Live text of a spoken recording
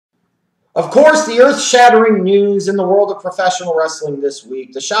Of course, the earth-shattering news in the world of professional wrestling this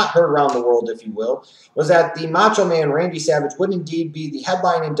week, the shot heard around the world, if you will, was that the Macho Man Randy Savage would indeed be the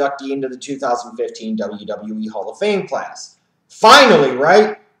headline inductee into the 2015 WWE Hall of Fame class. Finally,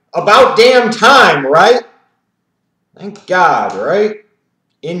 right? About damn time, right? Thank God, right?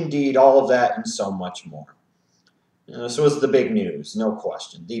 Indeed, all of that and so much more. This was the big news, no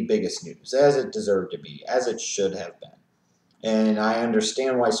question. The biggest news, as it deserved to be, as it should have been. And I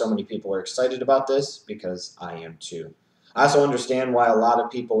understand why so many people are excited about this, because I am too. I also understand why a lot of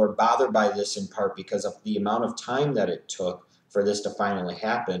people are bothered by this, in part because of the amount of time that it took for this to finally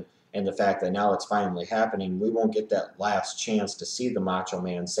happen, and the fact that now it's finally happening. We won't get that last chance to see the Macho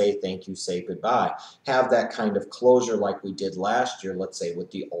Man say thank you, say goodbye, have that kind of closure like we did last year, let's say,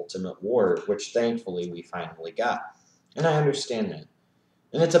 with the Ultimate Warrior, which thankfully we finally got. And I understand that.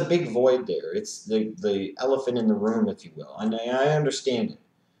 And it's a big void there. It's the elephant in the room, if you will. And I understand it.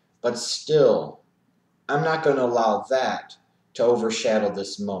 But still, I'm not going to allow that to overshadow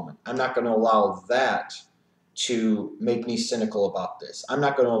this moment. I'm not going to allow that to make me cynical about this. I'm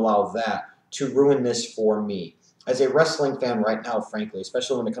not going to allow that to ruin this for me. As a wrestling fan right now, frankly,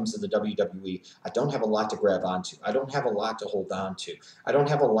 especially when it comes to the WWE, I don't have a lot to grab onto. I don't have a lot to hold on to. I don't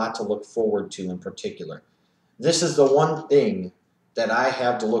have a lot to look forward to in particular. This is the one thing that I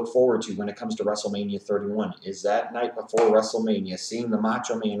have to look forward to when it comes to WrestleMania 31, is that night before WrestleMania, seeing the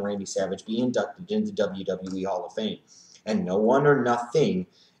Macho Man Randy Savage be inducted into the WWE Hall of Fame. And no one or nothing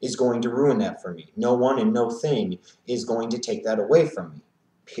is going to ruin that for me. No one and no thing is going to take that away from me,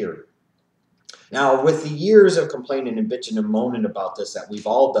 period. Now, with the years of complaining and bitching and moaning about this that we've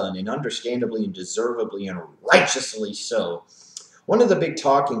all done, and understandably and deservedly and righteously so, one of the big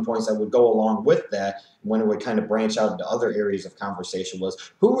talking points that would go along with that, when it would kind of branch out into other areas of conversation,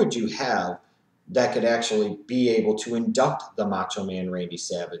 was who would you have that could actually be able to induct the Macho Man Randy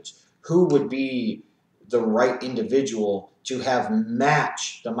Savage? Who would be the right individual to have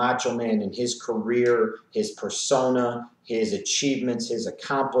match the Macho Man in his career, his persona, his achievements, his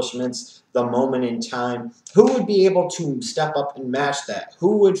accomplishments, the moment in time? Who would be able to step up and match that?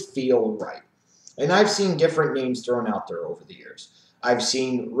 Who would feel right? And I've seen different names thrown out there over the years. I've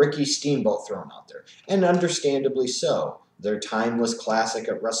seen Ricky Steamboat thrown out there, and understandably so. Their timeless classic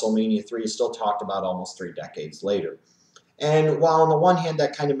at WrestleMania 3 is still talked about almost 3 decades later. And while on the one hand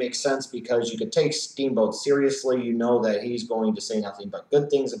that kind of makes sense because you could take Steamboat seriously, you know that he's going to say nothing but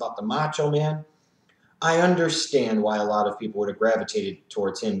good things about the Macho Man, I understand why a lot of people would have gravitated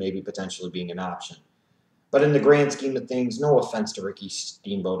towards him maybe potentially being an option. But in the grand scheme of things, no offense to Ricky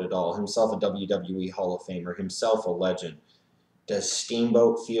Steamboat at all, himself a WWE Hall of Famer, himself a legend, does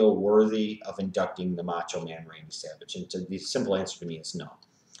Steamboat feel worthy of inducting the Macho Man Randy Savage? And the simple answer to me is no.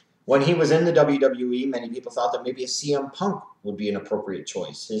 When he was in the WWE, many people thought that maybe a CM Punk would be an appropriate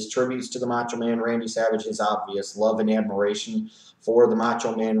choice. His tributes to the Macho Man Randy Savage, his obvious love and admiration for the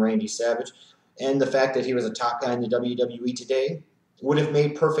Macho Man Randy Savage, and the fact that he was a top guy in the WWE today would have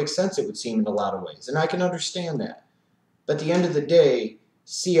made perfect sense, it would seem, in a lot of ways. And I can understand that. But at the end of the day,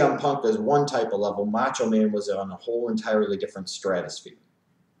 CM Punk is one type of level. Macho Man was on a whole entirely different stratosphere.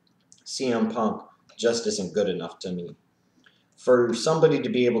 CM Punk just isn't good enough to me. For somebody to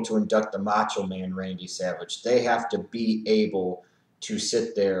be able to induct the Macho Man Randy Savage, they have to be able to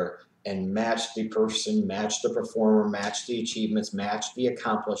sit there and match the person, match the performer, match the achievements, match the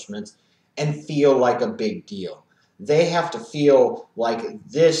accomplishments, and feel like a big deal. They have to feel like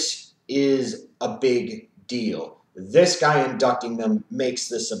this is a big deal. This guy inducting them makes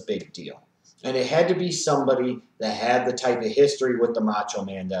this a big deal. And it had to be somebody that had the type of history with the Macho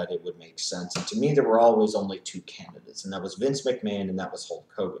Man that it would make sense. And to me, there were always only 2 candidates, and that was Vince McMahon and that was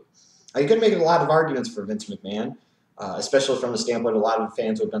Hulk Hogan. You could make a lot of arguments for Vince McMahon, especially from the standpoint a lot of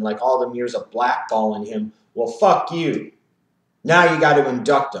fans would have been like, all them years of blackballing him. Well, fuck you. Now you got to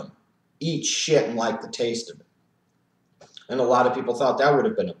induct him. Eat shit and like the taste of it. And a lot of people thought that would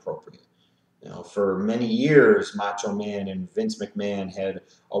have been appropriate. You know, for many years, Macho Man and Vince McMahon had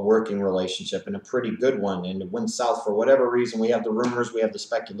a working relationship, and a pretty good one, and it went south for whatever reason. We have the rumors, we have the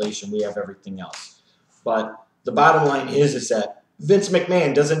speculation, we have everything else. But the bottom line is that Vince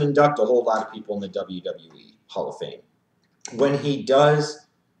McMahon doesn't induct a whole lot of people in the WWE Hall of Fame. When he does,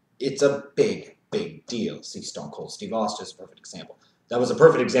 it's a big, big deal. See, Stone Cold Steve Austin is a perfect example. That was a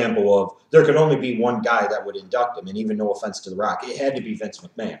perfect example of there could only be one guy that would induct him, and even no offense to The Rock, it had to be Vince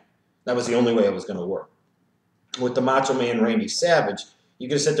McMahon. That was the only way it was going to work. With the Macho Man Randy Savage, you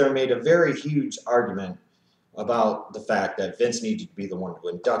could sit there and made a very huge argument about the fact that Vince needed to be the one to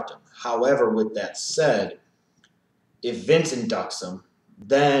induct him. However, with that said, if Vince inducts him,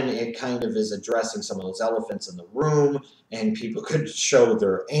 then it kind of is addressing some of those elephants in the room, and people could show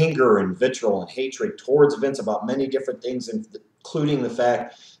their anger and vitriol and hatred towards Vince about many different things, including the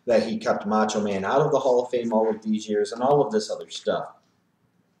fact that he kept Macho Man out of the Hall of Fame all of these years and all of this other stuff.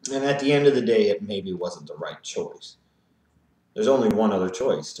 And at the end of the day, it maybe wasn't the right choice. There's only one other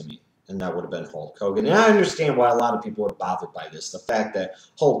choice to me, and that would have been Hulk Hogan. And I understand why a lot of people are bothered by this. The fact that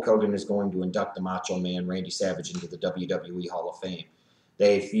Hulk Hogan is going to induct the Macho Man, Randy Savage, into the WWE Hall of Fame.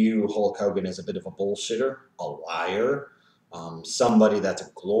 They view Hulk Hogan as a bit of a bullshitter, a liar, somebody that's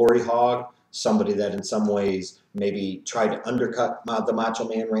a glory hog, somebody that in some ways maybe tried to undercut the Macho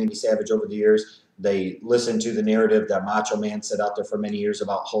Man, Randy Savage, over the years. They listened to the narrative that Macho Man said out there for many years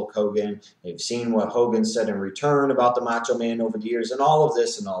about Hulk Hogan. They've seen what Hogan said in return about the Macho Man over the years, and all of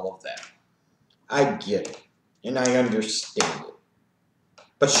this and all of that. I get it, and I understand it.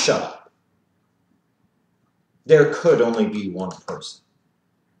 But shut up. There could only be one person.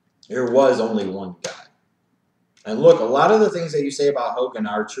 There was only one guy. And look, a lot of the things that you say about Hogan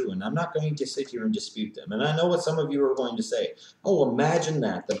are true, and I'm not going to sit here and dispute them. And I know what some of you are going to say. Oh, imagine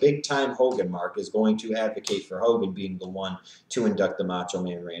that. The big-time Hogan mark is going to advocate for Hogan being the one to induct the Macho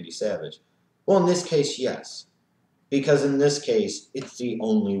Man, Randy Savage. Well, in this case, yes. Because in this case, it's the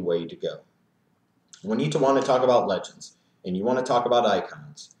only way to go. When you want to talk about legends, and you want to talk about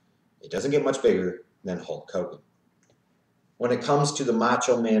icons, it doesn't get much bigger than Hulk Hogan. When it comes to the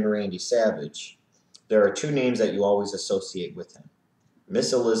Macho Man, Randy Savage, there are two names that you always associate with him.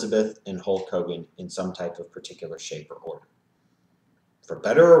 Miss Elizabeth and Hulk Hogan in some type of particular shape or order. For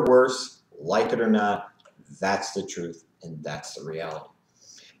better or worse, like it or not, that's the truth and that's the reality.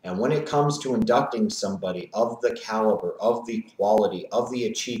 And when it comes to inducting somebody of the caliber, of the quality, of the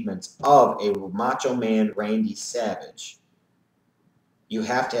achievements of a Macho Man, Randy Savage, you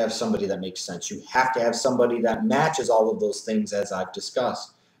have to have somebody that makes sense. You have to have somebody that matches all of those things as I've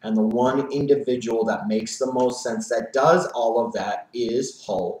discussed. And the one individual that makes the most sense, that does all of that, is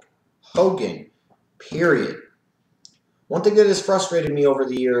Hulk Hogan. Period. One thing that has frustrated me over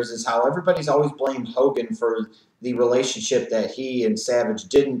the years is how everybody's always blamed Hogan for the relationship that he and Savage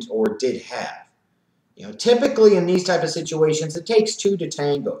didn't or did have. You know, typically in these type of situations, it takes two to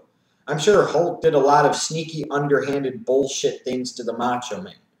tango. I'm sure Hulk did a lot of sneaky, underhanded bullshit things to the Macho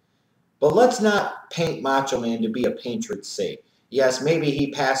Man. But let's not paint Macho Man to be a patron's sake. Yes, maybe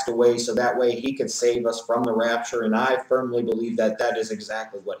he passed away so that way he could save us from the rapture, and I firmly believe that that is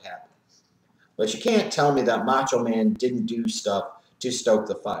exactly what happened. But you can't tell me that Macho Man didn't do stuff to stoke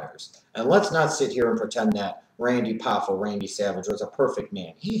the fires. And let's not sit here and pretend that Randy Savage was a perfect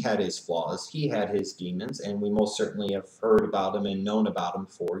man. He had his flaws, he had his demons, and we most certainly have heard about him and known about him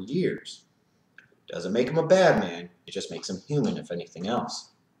for years. Doesn't make him a bad man, it just makes him human, if anything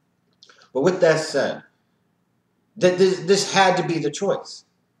else. But with that said, this had to be the choice.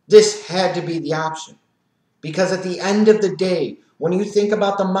 This had to be the option. Because at the end of the day, when you think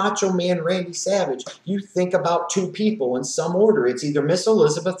about the Macho Man Randy Savage, you think about two people in some order. It's either Miss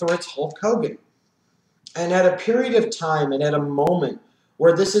Elizabeth or it's Hulk Hogan. And at a period of time and at a moment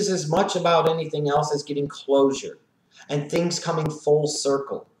where this is as much about anything else as getting closure and things coming full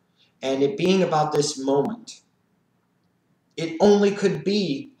circle and it being about this moment, it only could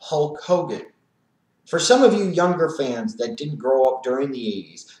be Hulk Hogan. For some of you younger fans that didn't grow up during the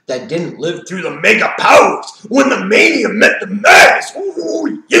 80s, that didn't live through the mega powers when the mania met the madness,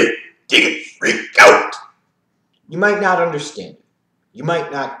 ooh, yeah, dig it, freak out. You might not understand it. You might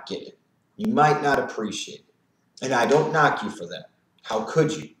not get it. You might not appreciate it. And I don't knock you for that. How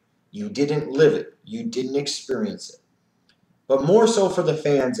could you? You didn't live it. You didn't experience it. But more so for the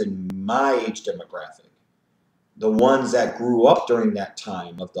fans in my age demographic. The ones that grew up during that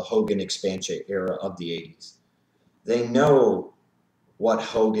time of the Hogan expansion era of the 80s. They know what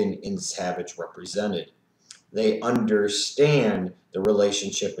Hogan and Savage represented. They understand the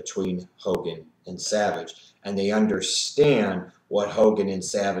relationship between Hogan and Savage. And they understand what Hogan and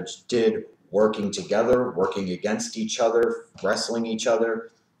Savage did working together, working against each other, wrestling each other.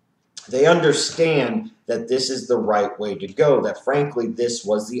 They understand that this is the right way to go, that frankly this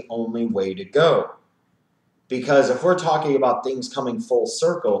was the only way to go. Because if we're talking about things coming full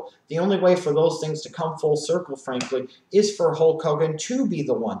circle, the only way for those things to come full circle, frankly, is for Hulk Hogan to be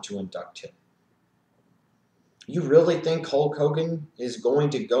the one to induct him. You really think Hulk Hogan is going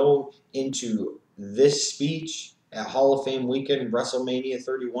to go into this speech at Hall of Fame weekend, WrestleMania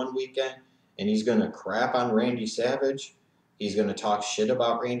 31 weekend, and he's going to crap on Randy Savage? He's going to talk shit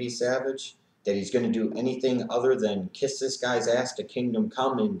about Randy Savage? That he's going to do anything other than kiss this guy's ass to Kingdom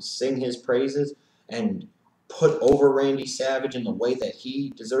Come and sing his praises and put over Randy Savage in the way that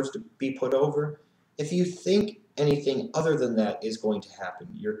he deserves to be put over? If you think anything other than that is going to happen,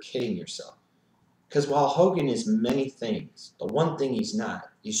 you're kidding yourself. Because while Hogan is many things, the one thing he's not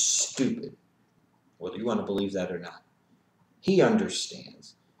is stupid, whether you want to believe that or not. He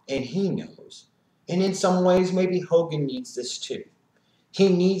understands, and he knows. And in some ways, maybe Hogan needs this too. He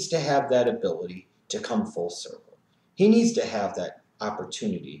needs to have that ability to come full circle. He needs to have that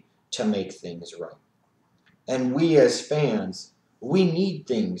opportunity to make things right. And we as fans, we need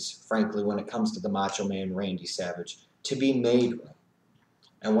things, frankly, when it comes to the Macho Man Randy Savage, to be made right.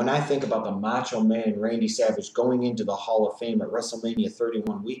 And when I think about the Macho Man Randy Savage going into the Hall of Fame at WrestleMania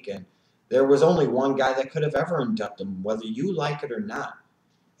 31 weekend, there was only one guy that could have ever inducted him, whether you like it or not.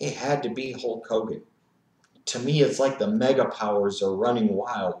 It had to be Hulk Hogan. To me, it's like the mega powers are running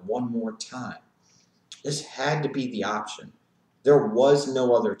wild one more time. This had to be the option. There was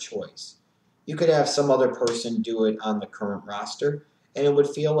no other choice. You could have some other person do it on the current roster, and it would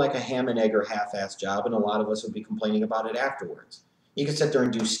feel like a ham and egg or half-assed job, and a lot of us would be complaining about it afterwards. You could sit there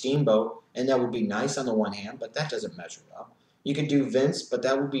and do Steamboat, and that would be nice on the one hand, but that doesn't measure up. You could do Vince, but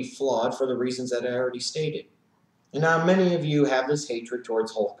that would be flawed for the reasons that I already stated. And now many of you have this hatred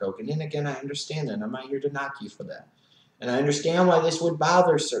towards Hulk Hogan, and again, I understand that. I'm not here to knock you for that. And I understand why this would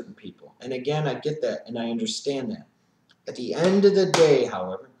bother certain people. And again, I get that, and I understand that. At the end of the day,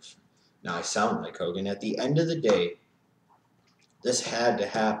 however, now I sound like Hogan, at the end of the day, this had to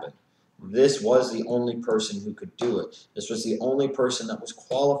happen. This was the only person who could do it. This was the only person that was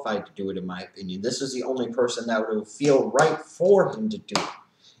qualified to do it, in my opinion. This was the only person that would feel right for him to do it.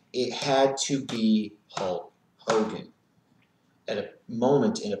 It had to be Hulk Hogan. At a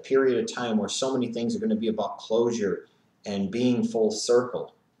moment in a period of time where so many things are going to be about closure and being full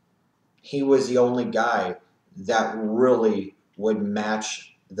circle, he was the only guy that really would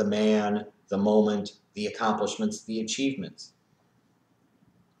match the man, the moment, the accomplishments, the achievements.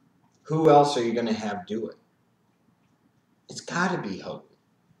 Who else are you going to have do it? It's got to be Hogan.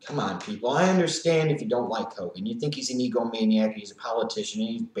 Come on, people. I understand if you don't like Hogan. You think he's an egomaniac, he's a politician, and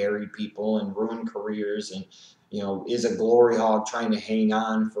he's buried people and ruined careers and, is a glory hog trying to hang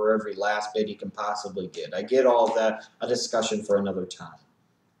on for every last bit he can possibly get. I get all of that. A discussion for another time.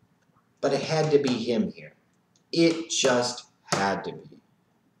 But it had to be him here. It just had to be.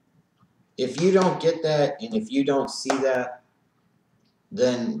 If you don't get that and if you don't see that,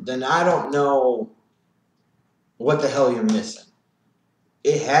 then I don't know what the hell you're missing.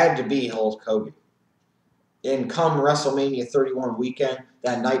 It had to be Hulk Hogan. And come WrestleMania 31 weekend,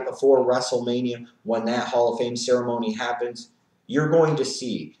 that night before WrestleMania, when that Hall of Fame ceremony happens, you're going to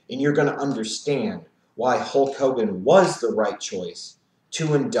see and you're going to understand why Hulk Hogan was the right choice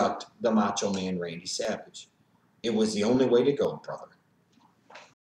to induct the Macho Man Randy Savage. It was the only way to go, brother.